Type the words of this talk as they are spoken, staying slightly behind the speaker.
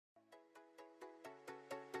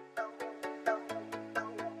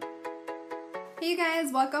Hey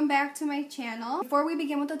guys, welcome back to my channel. Before we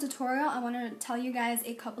begin with the tutorial, I want to tell you guys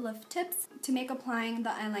a couple of tips to make applying the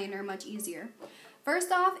eyeliner much easier.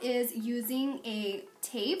 First off is using a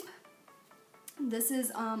tape. This is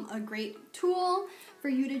a great tool for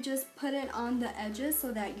you to just put it on the edges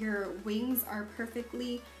so that your wings are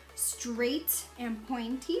perfectly straight and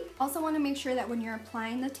pointy. Also want to make sure that when you're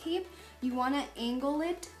applying the tape, you want to angle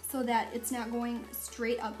it so that it's not going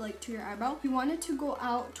straight up like to your eyebrow. You want it to go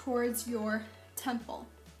out towards your temple.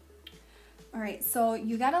 Alright, so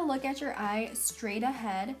you gotta look at your eye straight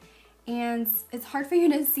ahead, and it's hard for you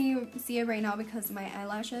to see it right now because of my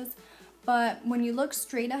eyelashes, but when you look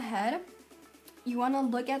straight ahead, you want to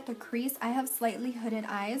look at the crease. I have slightly hooded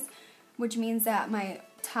eyes, which means that my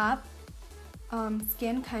top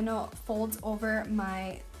skin kind of folds over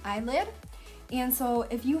my eyelid. And so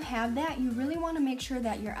if you have that, you really want to make sure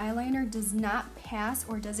that your eyeliner does not pass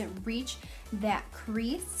or doesn't reach that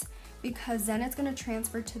crease, because then it's going to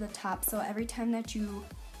transfer to the top. So every time that you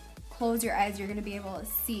close your eyes, you're going to be able to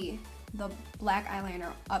see the black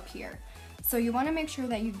eyeliner up here. So you want to make sure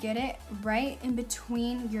that you get it right in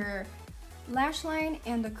between your lash line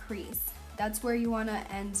and the crease. That's where you want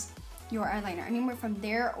to end your eyeliner, anywhere from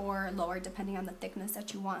there or lower depending on the thickness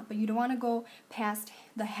that you want, but you don't want to go past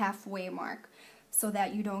the halfway mark so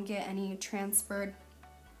that you don't get any transferred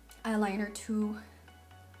eyeliner to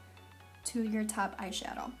your top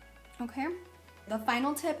eyeshadow. Okay? The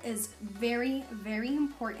final tip is very, very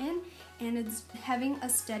important, and it's having a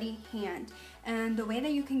steady hand. And the way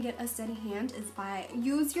that you can get a steady hand is by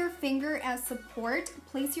use your finger as support,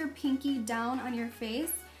 place your pinky down on your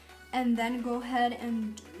face, and then go ahead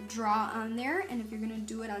and draw on there. And if you're gonna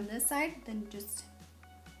do it on this side, then just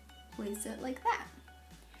place it like that.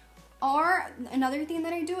 Or another thing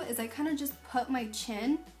that I do is I kind of just put my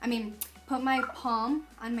palm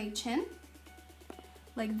on my chin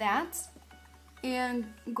like that and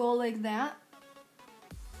go like that.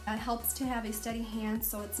 That helps to have a steady hand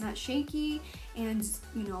so it's not shaky, and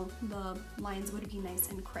you know, the lines would be nice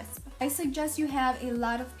and crisp. I suggest you have a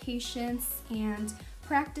lot of patience and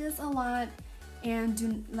practice a lot, and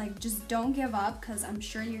just don't give up, because I'm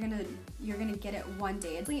sure you're gonna get it one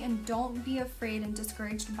day. And don't be afraid and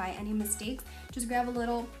discouraged by any mistakes. Just grab a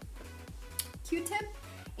little Q-tip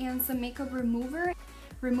and some makeup remover.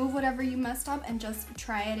 Remove whatever you messed up and just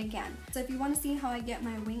try it again. So if you want to see how I get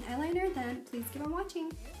my wing eyeliner, then please keep on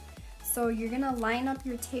watching. So you're gonna line up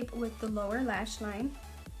your tape with the lower lash line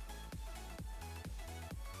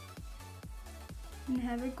and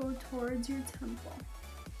have it go towards your temple.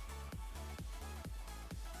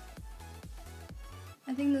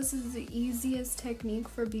 I think this is the easiest technique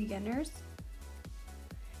for beginners,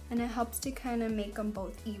 and it helps to kind of make them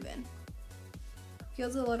both even.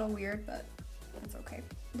 Feels a little weird, but it's okay.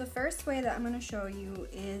 The first way that I'm going to show you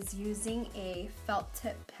is using a felt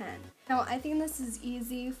tip pen. Now I think this is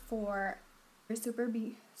easy for a super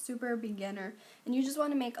beginner, and you just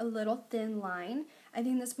want to make a little thin line. I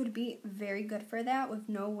think this would be very good for that with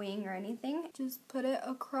no wing or anything. Just put it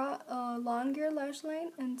across along your lash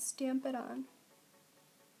line and stamp it on.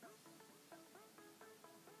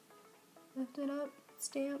 Lift it up,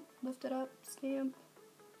 stamp, lift it up, stamp.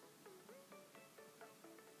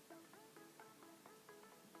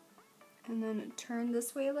 And then turn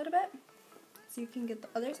this way a little bit so you can get the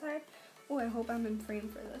other side. Oh, I hope I'm in frame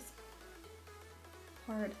for this.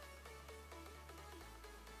 Hard.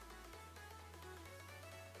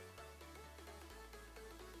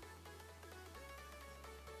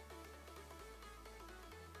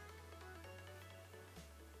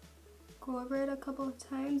 Go over it a couple of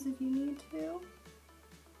times if you need to.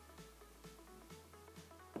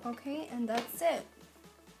 Okay, and that's it.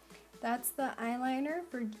 That's the eyeliner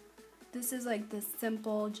for. This is like this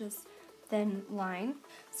simple, just thin line.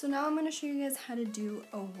 So now I'm going to show you guys how to do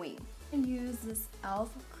a wing. And use this e.l.f.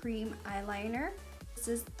 cream eyeliner. This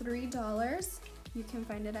is $3. You can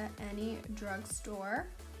find it at any drugstore.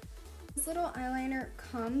 This little eyeliner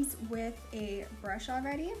comes with a brush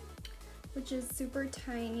already, which is super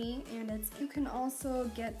tiny, and you can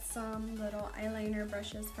also get some little eyeliner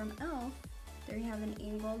brushes from e.l.f. There you have an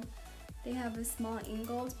angled. They have a small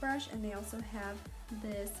angled brush, and they also have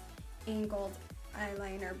this angled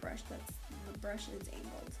eyeliner brush. The brush is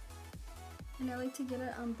angled, and I like to get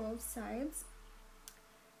it on both sides,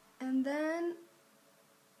 and then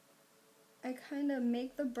I kind of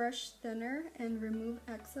make the brush thinner and remove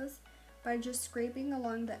excess by just scraping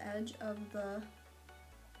along the edge of the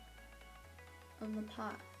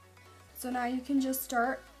pot. So now you can just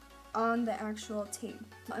start on the actual tape.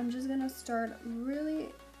 I'm just gonna start really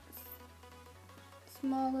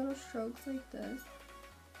small little strokes like this.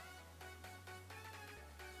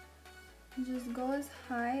 Just go as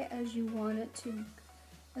high as you want it to,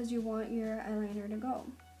 as you want your eyeliner to go.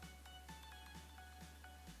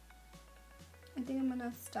 I think I'm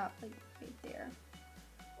gonna stop like right there.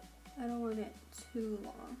 I don't want it too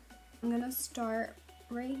long. I'm gonna start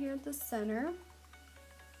right here at the center.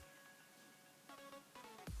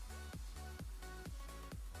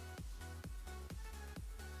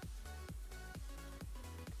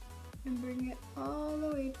 And bring it all the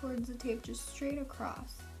way towards the tape, just straight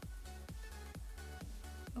across.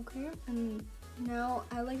 Okay, and now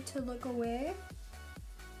I like to look away,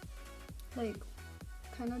 like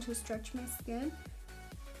kind of to stretch my skin.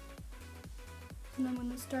 And I'm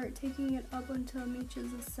going to start taking it up until it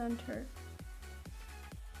reaches the center.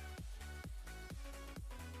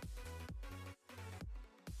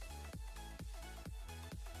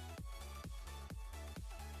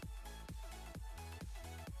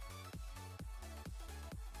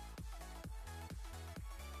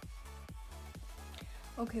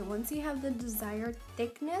 Okay, once you have the desired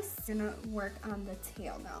thickness, you're gonna work on the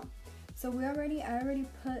tail now. So I already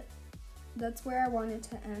put, that's where I want it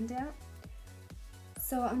to end at.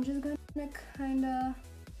 So I'm just gonna kind of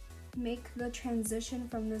make the transition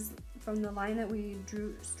from the line that we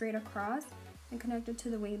drew straight across and connect it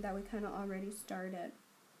to the wing that we kind of already started.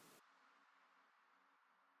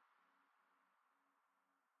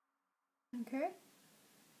 Okay,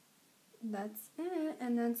 that's it.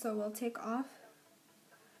 And then so we'll take off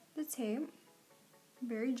the tape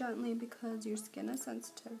very gently because your skin is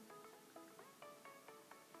sensitive.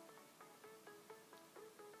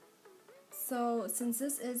 So since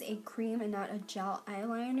this is a cream and not a gel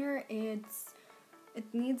eyeliner, it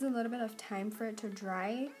needs a little bit of time for it to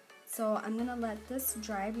dry. So I'm gonna let this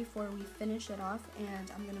dry before we finish it off,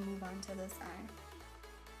 and I'm gonna move on to this eye.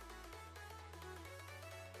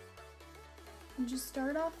 And just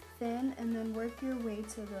start off thin and then work your way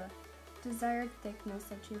to the desired thickness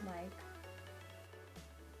that you like.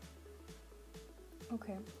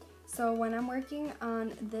 Okay, so when I'm working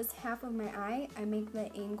on this half of my eye, I make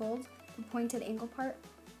the pointed angle part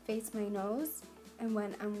face my nose, and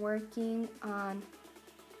when I'm working on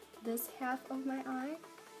this half of my eye,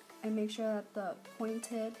 I make sure that the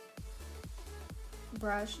pointed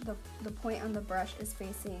brush, the point on the brush is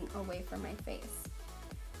facing away from my face.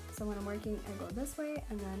 So when I'm working, I go this way,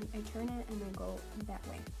 and then I turn it and I go that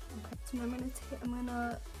way. Okay, so now I'm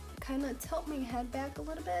gonna kind of tilt my head back a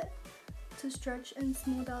little bit to stretch and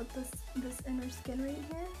smooth out this inner skin right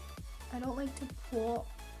here. I don't like to pull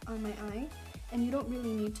on my eye, and you don't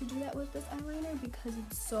really need to do that with this eyeliner because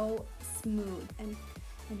it's so smooth and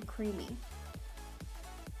creamy.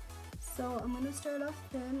 So I'm gonna start off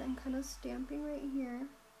thin and kind of stamping right here.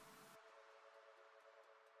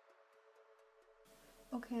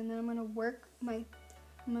 Okay, and then I'm gonna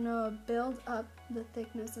build up the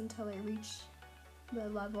thickness until I reach the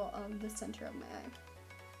level of the center of my eye.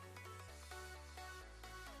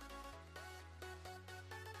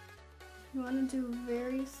 You want to do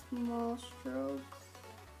very small strokes.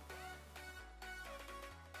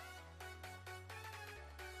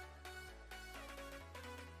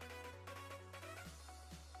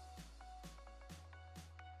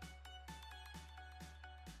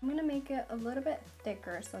 I'm going to make it a little bit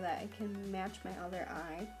thicker so that I can match my other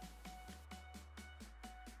eye.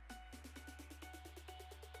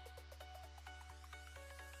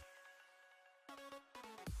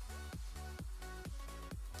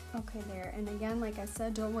 Okay, there. And again, like I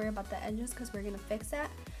said, don't worry about the edges because we're going to fix that.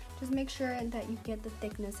 Just make sure that you get the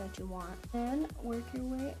thickness that you want. Then work your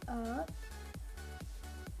way up,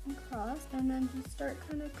 across, and then just start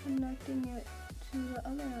kind of connecting it to the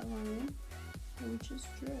other line, which is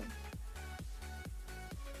true.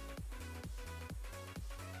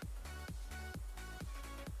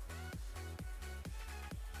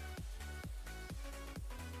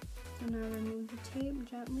 So now remove the tape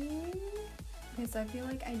gently. Okay, so I feel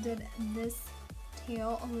like I did this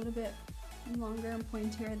tail a little bit longer and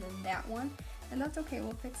pointier than that one, and that's okay,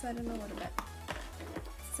 we'll fix that in a little bit.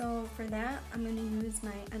 So for that, I'm going to use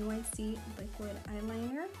my NYC liquid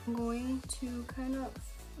eyeliner. I'm going to kind of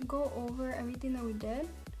go over everything that we did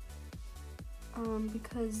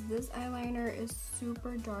because this eyeliner is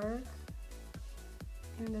super dark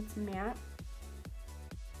and it's matte.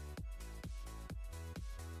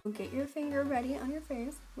 Get your finger ready on your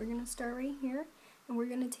face. We're going to start right here, and we're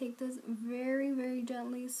going to take this very, very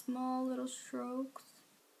gently, small little strokes,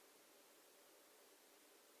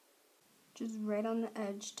 just right on the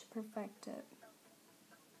edge to perfect it.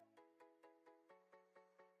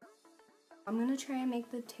 I'm going to try and make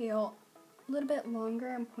the tail a little bit longer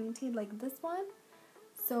and pointy like this one.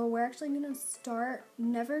 So we're actually going to start,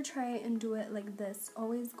 never try and do it like this.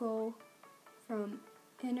 Always go from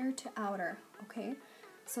inner to outer, okay?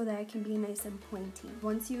 So that it can be nice and pointy.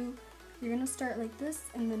 You're gonna start like this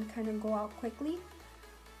and then kind of go out quickly.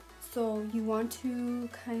 So you want to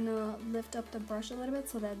kind of lift up the brush a little bit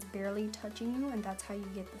so that it's barely touching you, and that's how you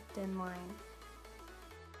get the thin line.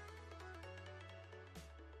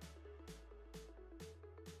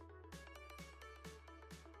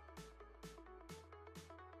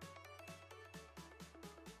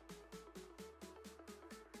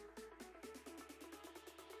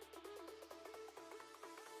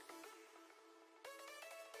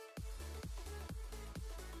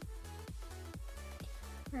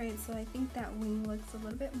 Alright, so I think that wing looks a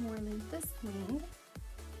little bit more like this wing.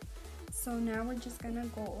 So now we're just gonna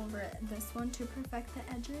go over this one to perfect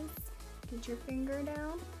the edges. Get your finger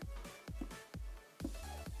down.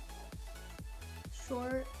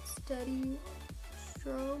 Short, steady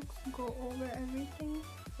strokes. Go over everything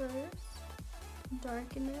first.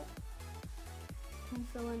 Darken it. And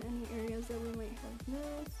fill in any areas that we might have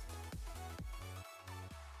missed.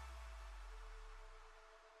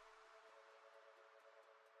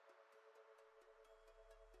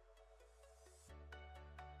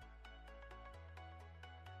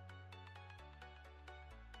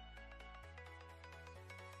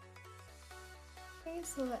 Okay,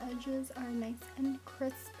 so the edges are nice and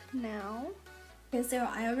crisp now. Okay, so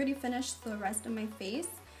I already finished the rest of my face.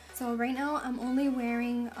 So right now I'm only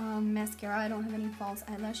wearing mascara. I don't have any false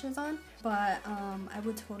eyelashes on, but I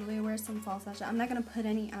would totally wear some false lashes. I'm not gonna put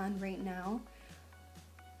any on right now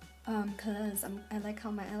because I like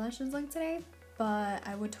how my eyelashes look today, but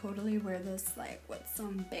I would totally wear this like with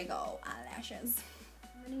some big old eyelashes.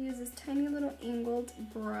 I'm gonna use this tiny little angled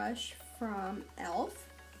brush from e.l.f.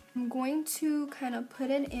 I'm going to kind of put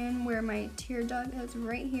it in where my tear duct is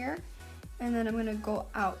right here, and then I'm going to go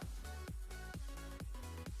out.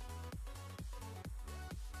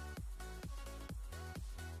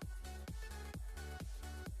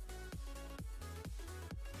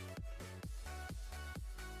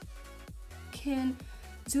 You can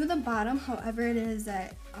do the bottom however it is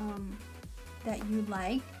that you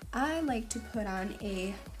like. I like to put on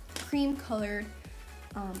a cream colored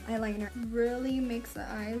eyeliner. Really makes the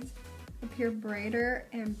eyes appear brighter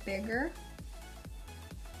and bigger.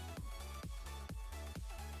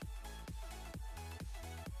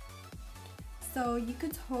 So you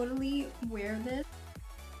could totally wear this.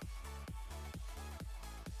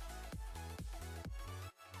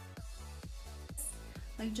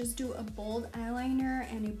 Like just do a bold eyeliner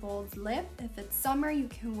and a bold lip. If it's summer, you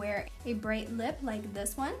can wear a bright lip like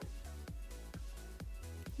this one.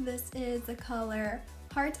 This is the color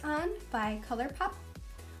Heart On by ColourPop.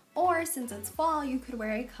 Or since it's fall, you could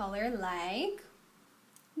wear a color like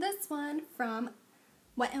this one from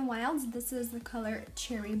Wet n Wild. This is the color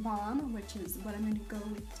Cherry Bomb, which is what I'm going to go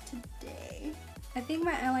with today. I think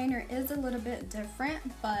my eyeliner is a little bit different,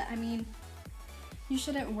 but I mean, you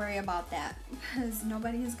shouldn't worry about that because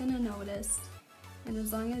nobody is going to notice. And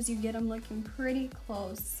as long as you get them looking pretty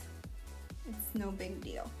close, it's no big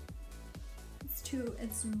deal.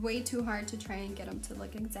 It's way too hard to try and get them to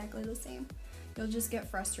look exactly the same. You'll just get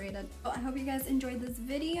frustrated. I hope you guys enjoyed this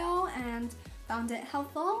video and found it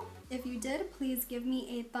helpful. If you did, please give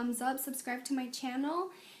me a thumbs up, subscribe to my channel,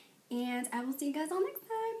 and I will see you guys all next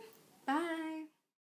time. Bye!